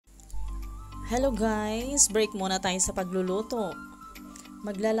Hello guys, break muna tayo sa pagluluto.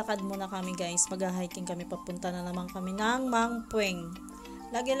 Maglalakad muna kami guys, mag-hiking kami, papunta na naman kami ng Mang Pueng.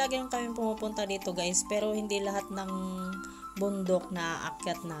 Lagi-lagi lang kami pumupunta dito guys, pero hindi lahat ng bundok na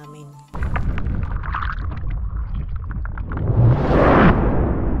aakyat namin.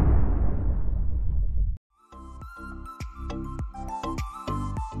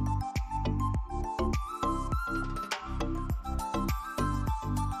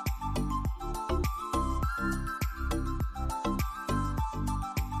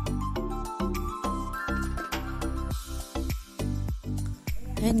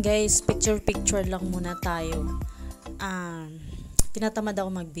 Ayan guys, picture lang muna tayo. Tinatamad ako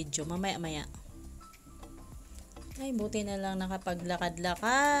mag-video, mamaya-maya. Ay, buti na lang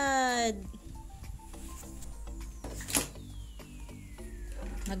nakapaglakad-lakad.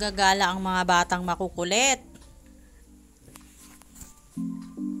 Nagagala ang mga batang makukulit.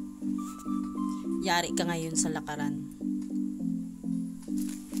 Yari ka ngayon sa lakaran.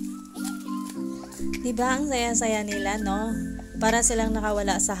 Diba ang saya-saya nila, no? Para silang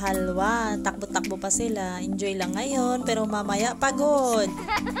nakawala sa halwa. Takbo-takbo pa sila. Enjoy lang ngayon, pero mamaya pagod.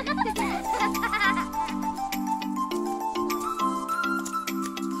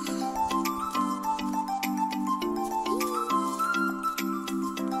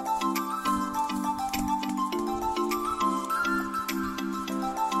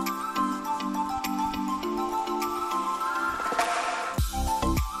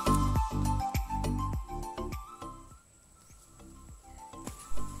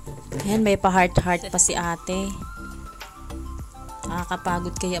 Ayan, may pa-heart-heart pa si ate.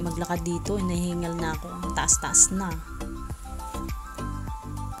 Nakakapagod kaya maglakad dito. Nahingal na ako. Taas-taas na.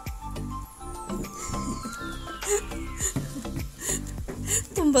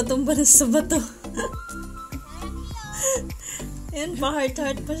 Tumba-tumba na sa bato. Ayan,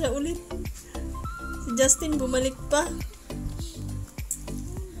 pa-heart-heart pa siya ulit. Si Justin bumalik pa.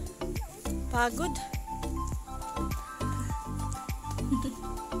 Pagod.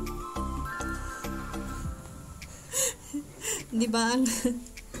 Di ba ang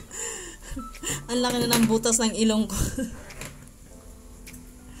laki na ng butas ng ilong ko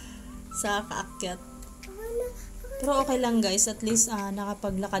sa kaakyat. Pero okay lang guys, at least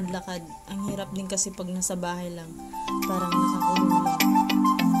nakapaglakad-lakad. Ang hirap din kasi pag nasa bahay lang, parang nakakulong lang.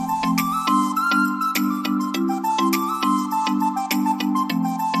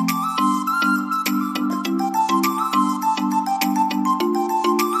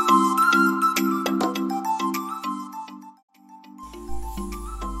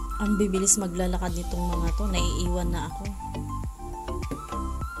 Ang bibilis maglalakad nitong mga to, naiiwan na ako.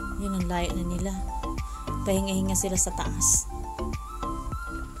 Yun, ang layo na nila. Pahinga-hinga sila sa taas.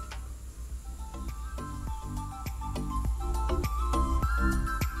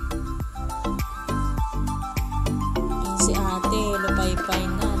 Yun si ate, lupay-pay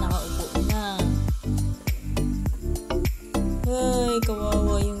na, nakaupo na. Ay,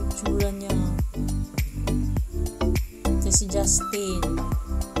 kawawa yung tsura niya. Ito si Justin.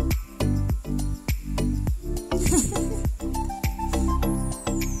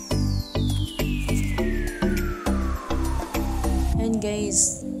 Ayan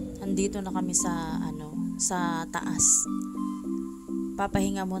guys, andito na kami sa sa taas.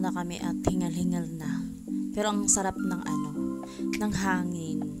 Papahinga muna kami at hingal-hingal na. Pero ang sarap ng ng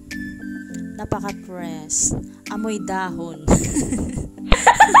hangin. Napaka-fresh. Amoy dahon.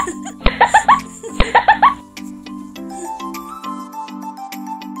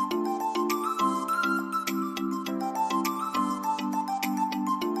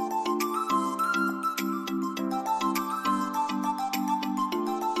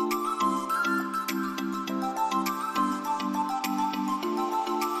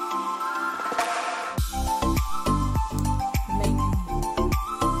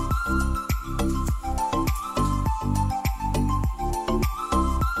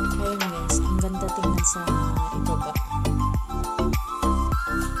 Sa ibaba.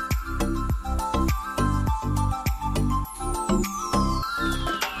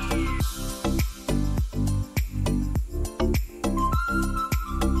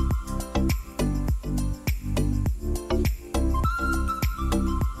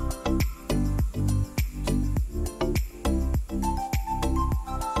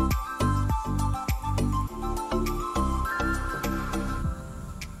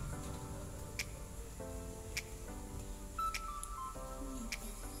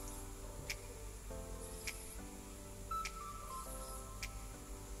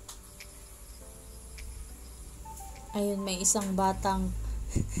 Ayun, may isang batang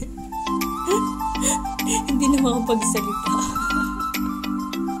hindi na makapagsalita.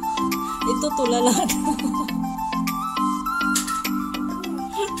 Ito tulala na.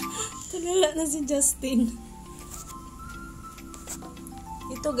 Tulala na si Justin.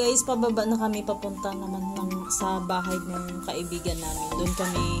 Ito guys, pababa na kami papunta naman sa bahay ng kaibigan namin. Doon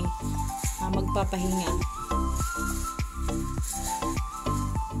kami magpapahinga.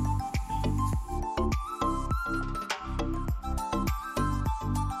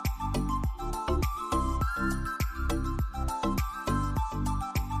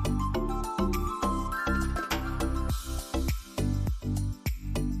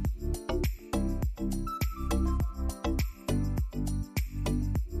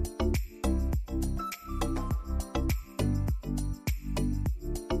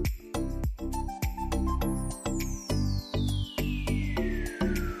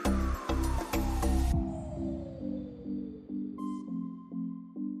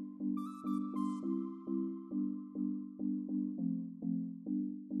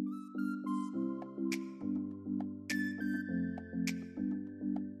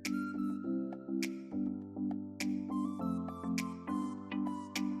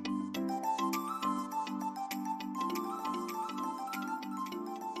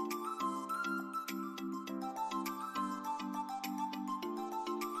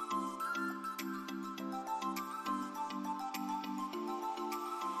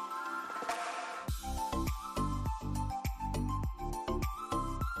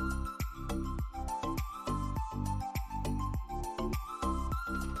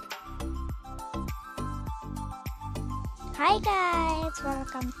 Hi guys!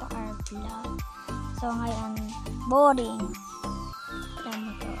 Welcome to our vlog. So ngayon, boring. Alam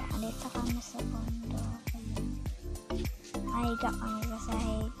mo to, andito kami sa kondo. Mahiga kami sa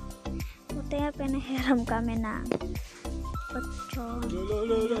sahig. Buti nga pinahiram kami ng kutsyon.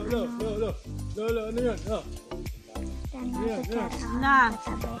 Lolo, ano yan? Yan na kutsara.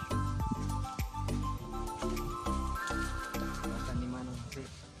 Katabi.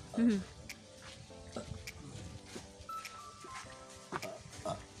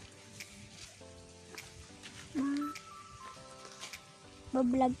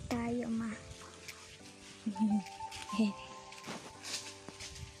 Bablog tayo, ma.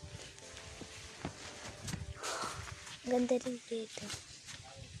 Ganda rin dito.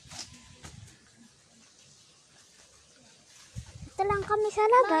 Ito lang kami sa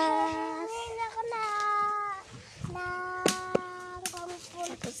labas.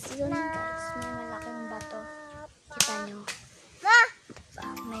 Tapos yun guys, may malaking bato. Kita nyo.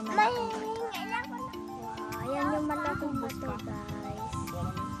 May malaking bato. Wow, ayan yung malaking bato guys.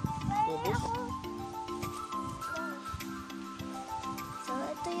 So,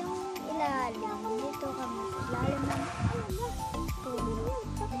 ito yung ilalim. Dito kami. Ilalim ng puno.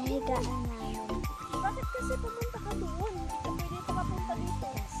 Nahigaan namin. Bakit kasi pumunta ka doon? Hindi ka pwede pakapunta dito.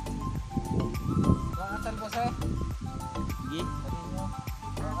 Makatan po sa? Sige, pati nyo.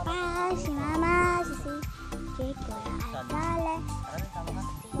 Papa, si mama, si Kiko, ay kale. Ano, tama ka?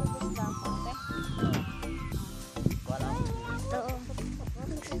 Ito.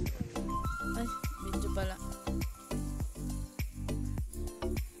 Ay, medyo pala.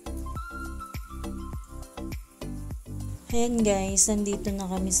 Ayan guys, nandito na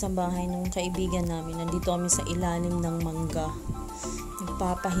kami sa bahay ng kaibigan namin. Nandito kami sa ilalim ng mangga.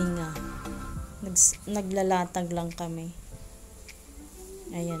 Nagpapahinga. Naglalatag lang kami.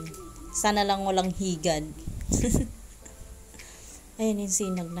 Ayan. Sana lang walang higad. Ayan yung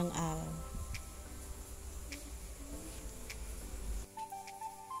sinag ng araw.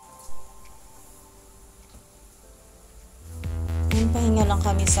 Ayan, pahinga lang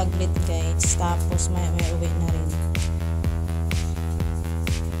kami saglit guys. Tapos may uwi na rin.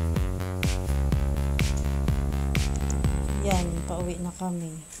 Yan, pauwi na kami.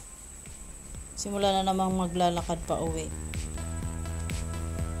 Simula na namang maglalakad pa uwi.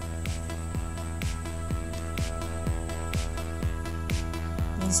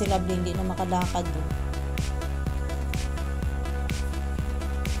 Yan si Lovely, hindi na makalakad doon.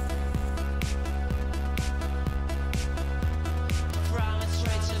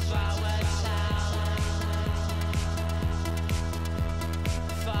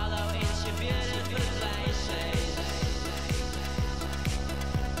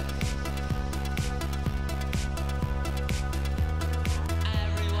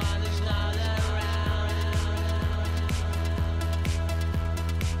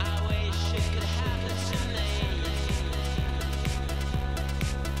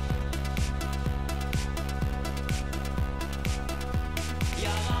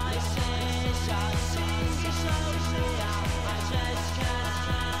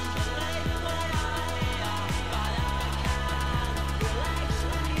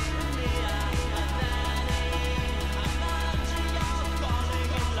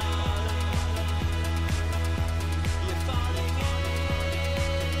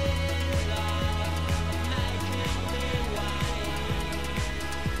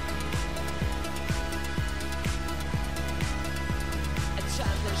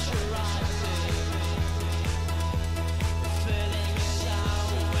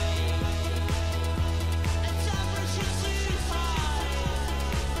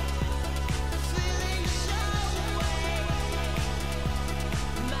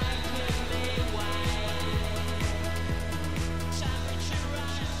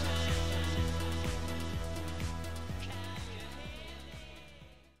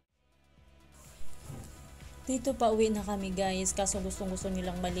 Dito pa uwi na kami guys, kaso gustong-gusto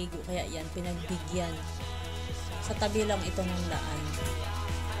nilang maligo kaya yan, pinagbigyan. Sa tabi lang ito ng daan.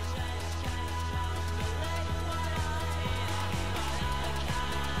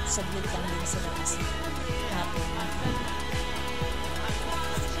 Saglit lang din sila kasi hapon.